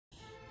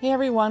Hey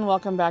everyone,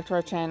 welcome back to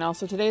our channel.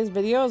 So today's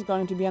video is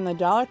going to be on the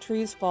Dollar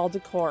Tree's fall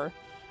decor.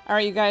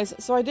 Alright you guys,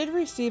 so I did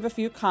receive a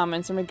few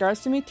comments in regards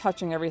to me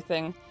touching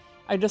everything.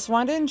 I just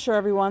wanted to ensure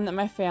everyone that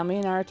my family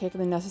and I are taking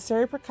the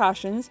necessary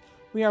precautions.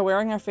 We are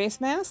wearing our face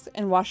masks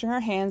and washing our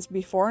hands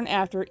before and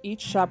after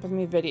each shop with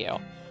me video.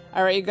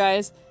 Alright you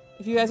guys,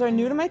 if you guys are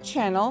new to my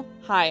channel,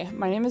 hi,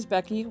 my name is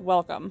Becky,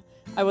 welcome.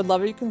 I would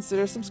love if you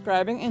consider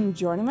subscribing and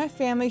joining my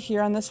family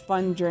here on this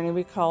fun journey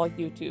we call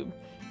YouTube.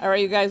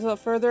 Alright you guys, without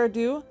further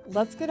ado,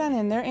 let's get on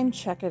in there and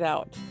check it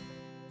out.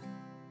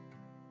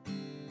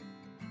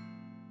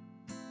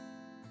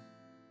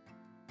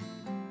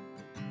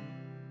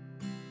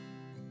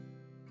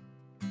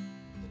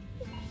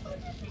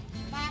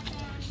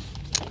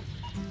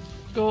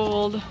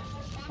 Gold,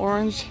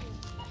 orange,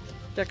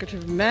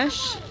 decorative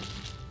mesh.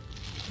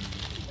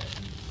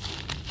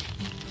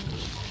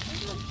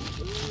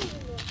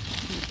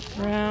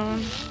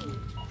 Brown.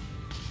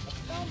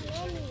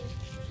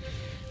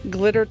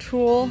 Glitter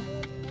tool,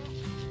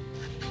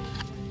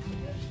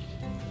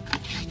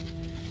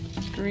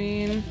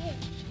 green,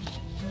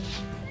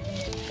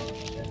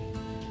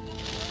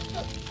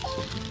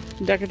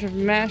 decorative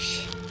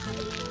mesh,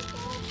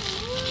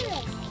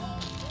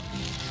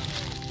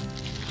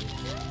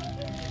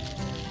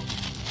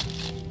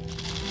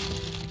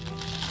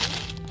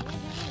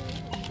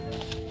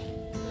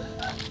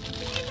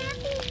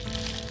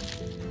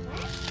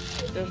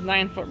 there's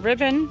 9-foot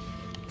ribbon.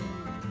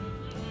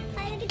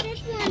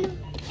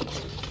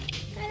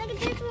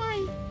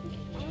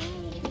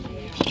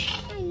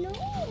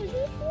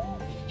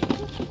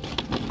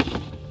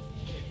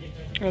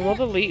 I love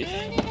the leaf.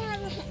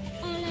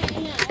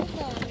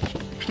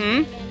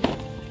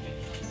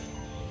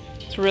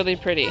 It's really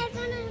pretty.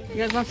 You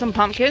guys want some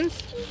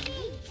pumpkins?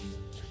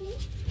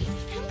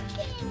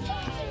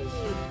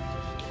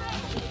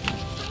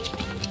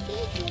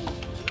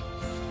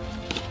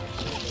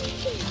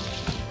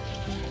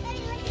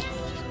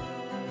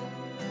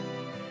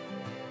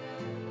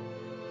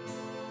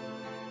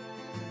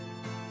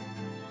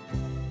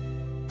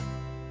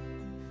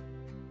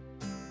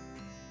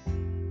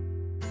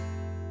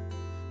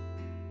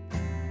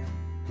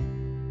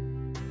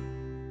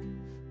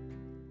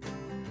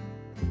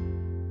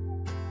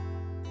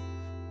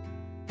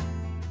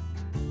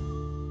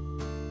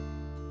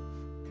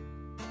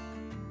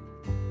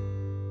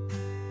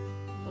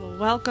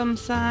 Welcome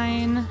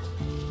sign,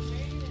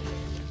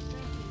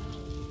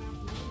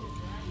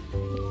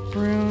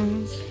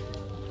 brooms,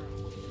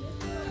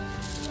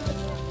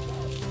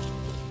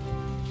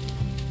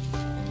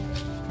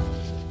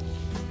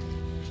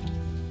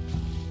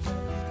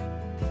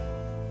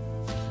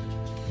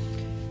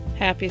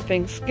 Happy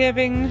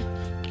Thanksgiving,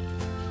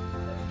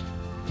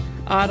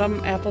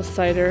 autumn apple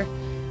cider,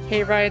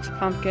 hay rides,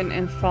 pumpkin,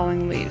 and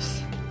falling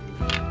leaves.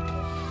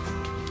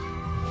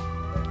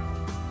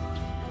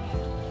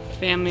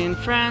 Family and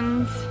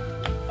friends,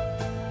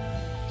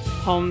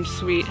 home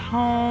sweet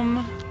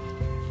home,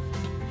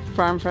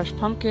 farm fresh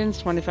pumpkins,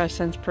 25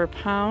 cents per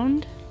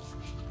pound.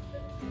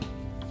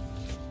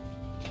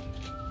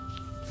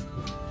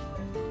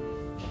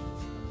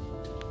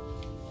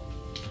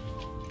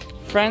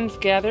 Friends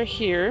gather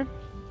here,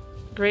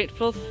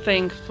 grateful,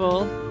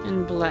 thankful,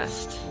 and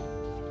blessed.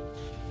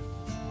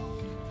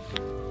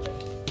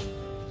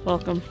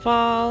 Welcome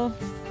fall.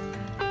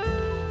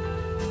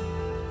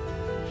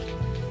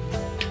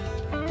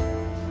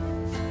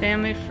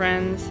 Family,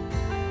 friends,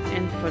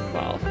 and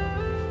football.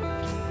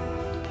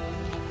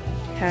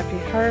 Happy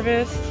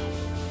harvest.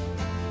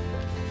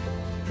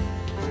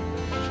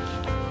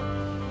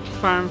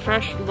 Farm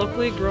fresh,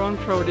 locally grown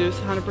produce,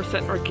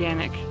 100%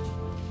 organic.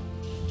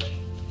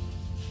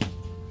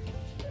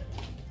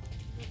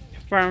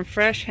 Farm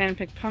fresh,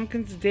 hand-picked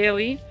pumpkins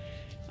daily,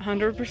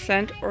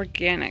 100%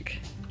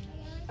 organic.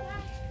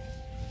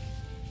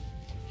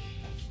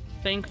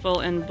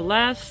 Thankful and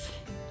blessed.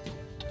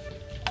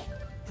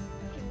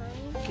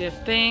 Give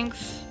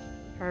thanks,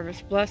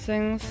 harvest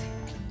blessings.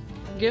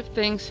 Give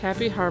thanks,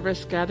 happy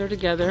harvest, gather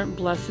together,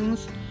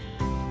 blessings.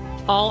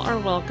 All are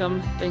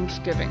welcome,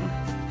 Thanksgiving.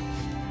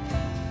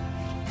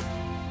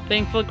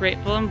 Thankful,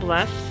 grateful, and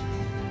blessed.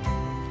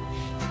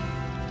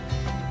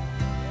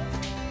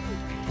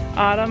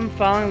 Autumn,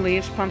 falling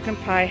leaves, pumpkin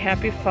pie,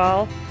 happy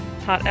fall,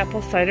 hot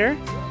apple cider,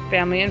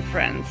 family and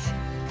friends.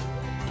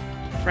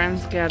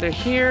 Friends gather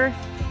here.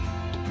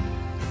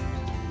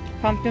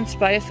 Pumpkin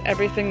spice,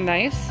 everything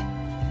nice.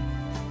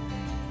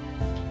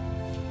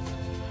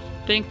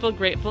 Thankful,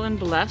 grateful, and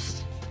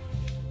blessed.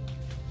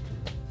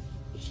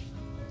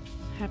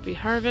 Happy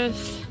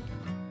harvest.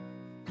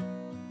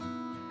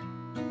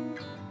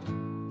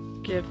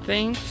 Give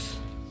thanks.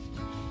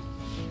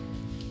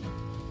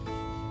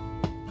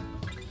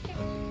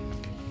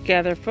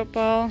 Gather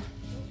football.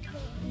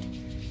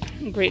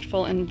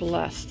 Grateful and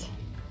blessed.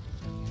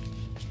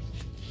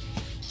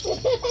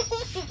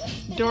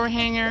 Door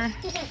hanger.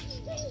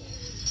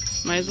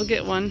 Might as well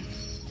get one.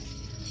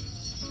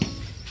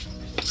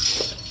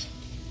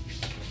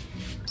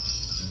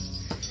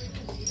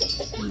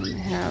 And then I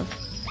have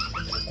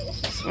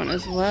this one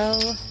as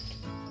well.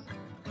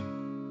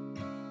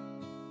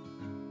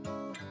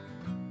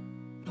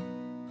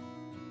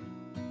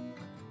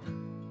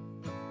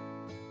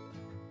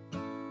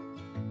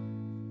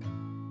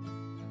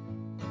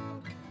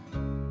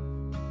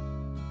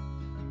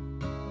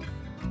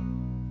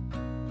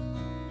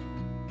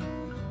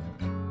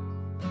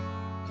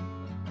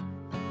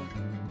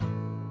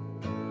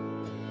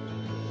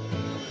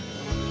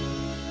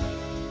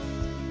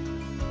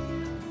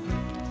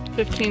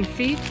 15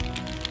 feet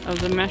of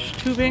the mesh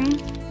tubing.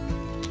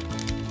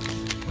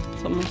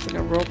 It's almost like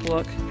a rope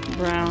look.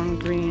 Brown,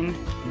 green,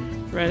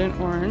 red, and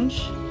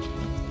orange.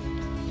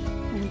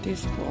 Aren't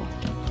these cool?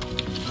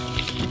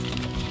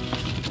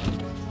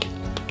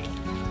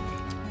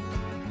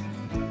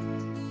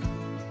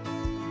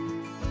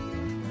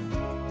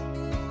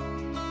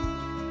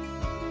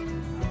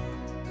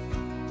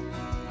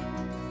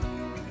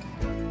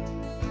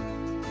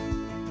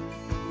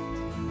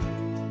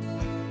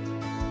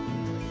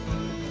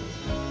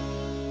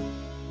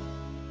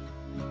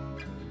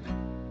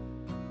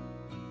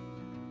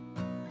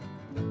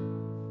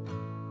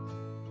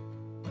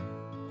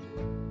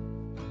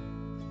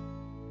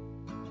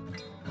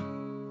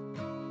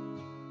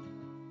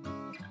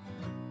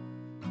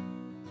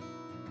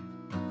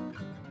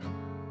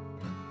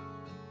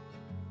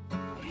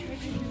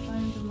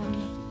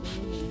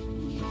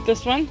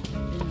 This one?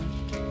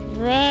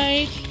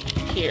 Right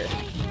here.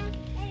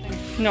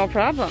 No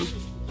problem.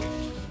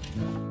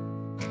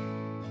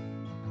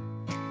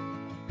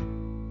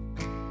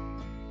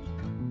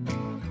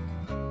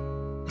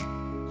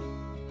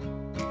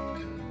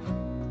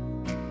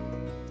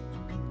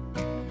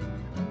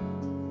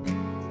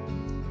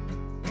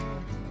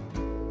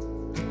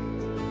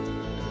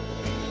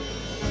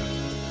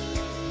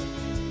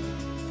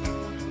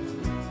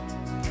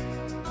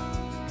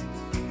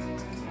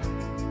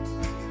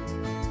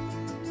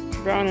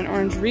 Brown and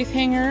orange wreath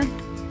hanger,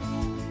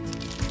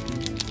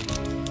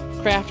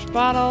 craft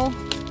bottle,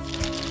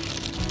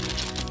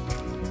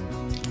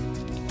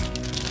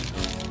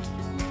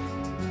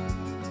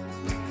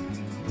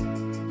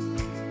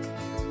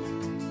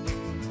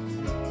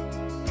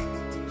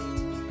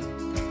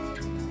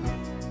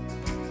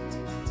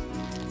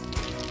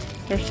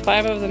 there's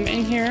 5 of them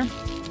in here,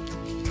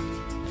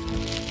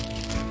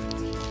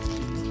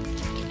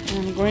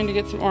 and I'm going to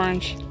get some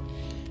orange.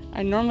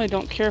 I normally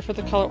don't care for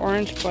the color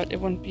orange, but it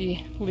wouldn't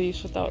be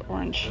leaves without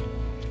orange.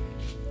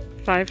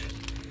 5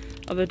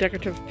 of the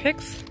decorative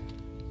picks.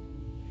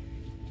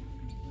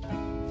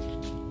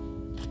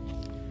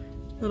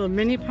 Little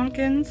mini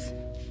pumpkins.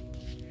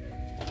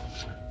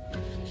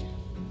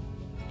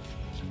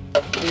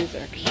 These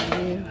are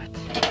cute.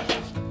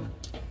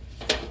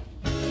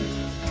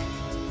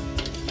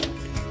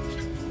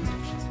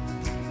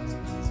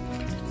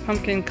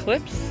 Pumpkin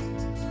clips.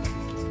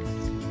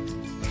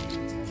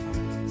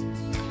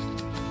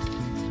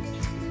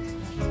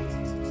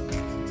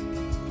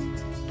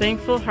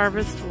 Thankful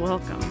Harvest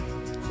Welcome.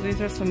 So these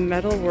are some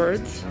metal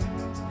words.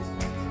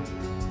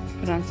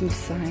 Put on some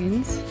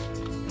signs.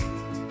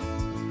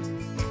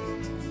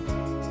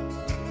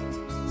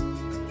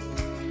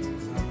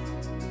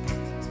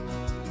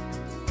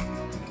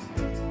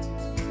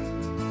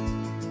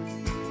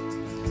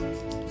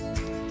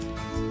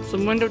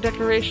 Some window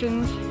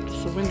decorations,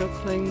 just some window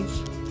clings.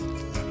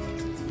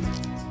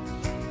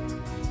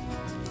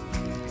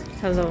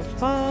 Hello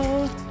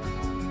Fall.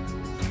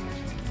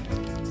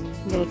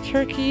 Little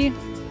turkey.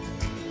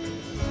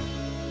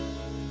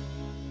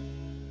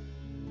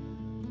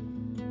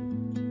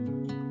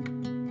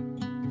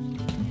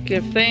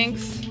 Give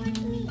thanks.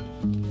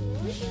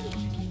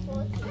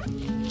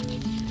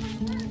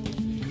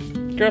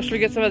 Girls, should we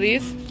get some of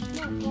these?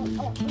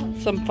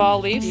 Some fall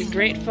leaves. Be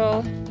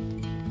grateful.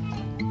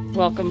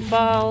 Welcome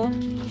fall.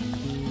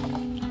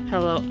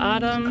 Hello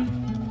autumn.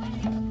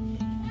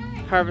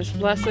 Harvest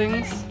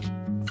blessings.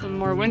 Some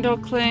more window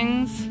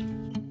clings.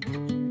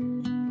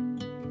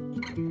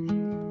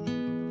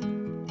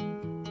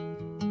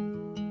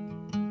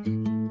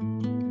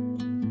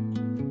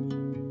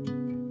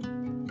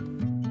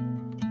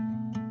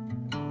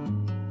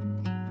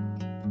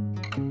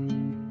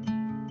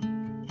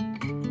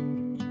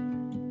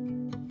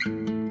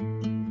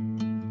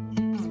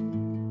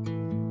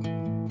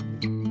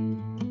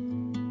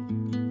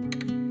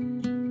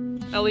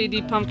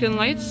 LED pumpkin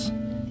lights,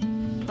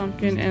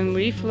 pumpkin and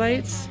leaf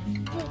lights,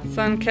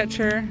 sun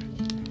catcher,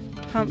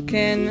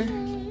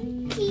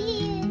 pumpkin,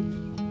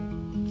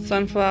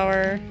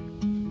 sunflower.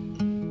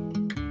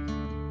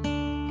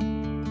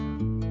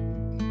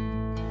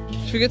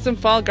 Should we get some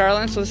fall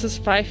garlands? So this is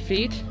 5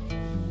 feet.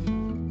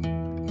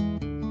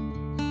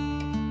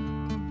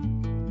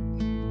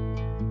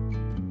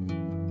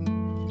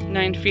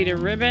 Nine feet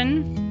of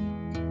ribbon.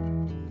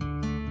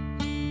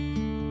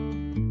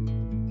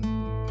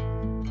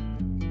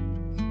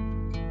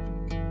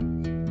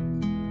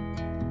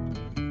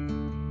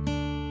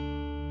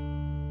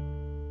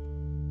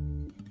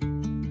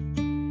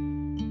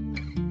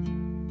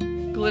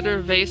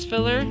 Glitter vase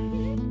filler.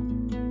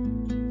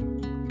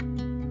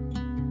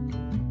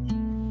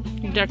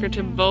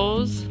 Decorative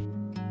bows.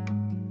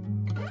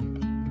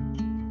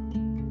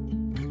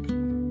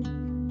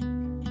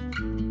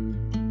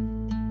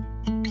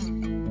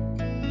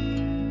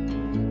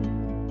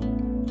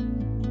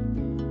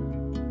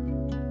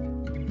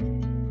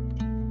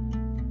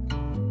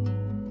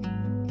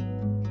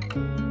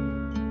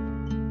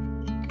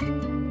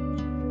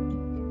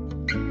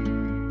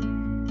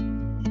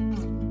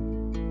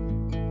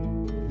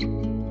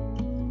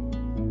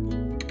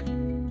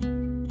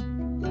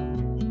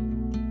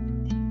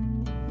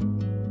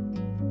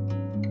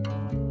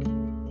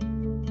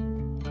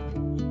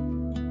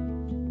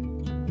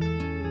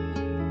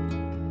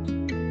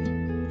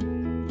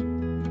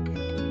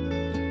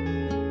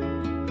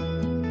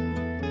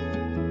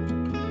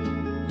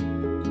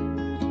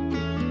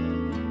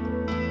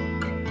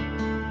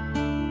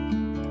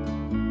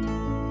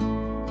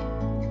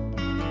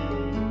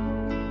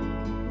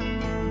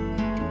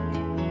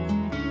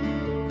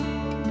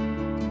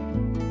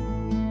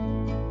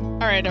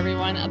 Alright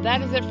everyone,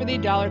 that is it for the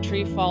Dollar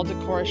Tree Fall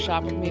Decor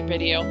Shop With Me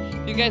video.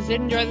 If you guys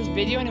did enjoy this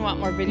video and you want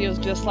more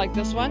videos just like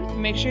this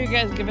one, make sure you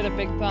guys give it a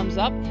big thumbs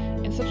up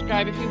and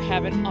subscribe if you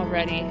haven't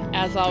already.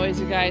 As always,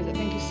 you guys,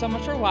 thank you so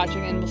much for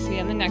watching and we'll see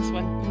you in the next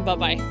one.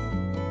 Bye-bye.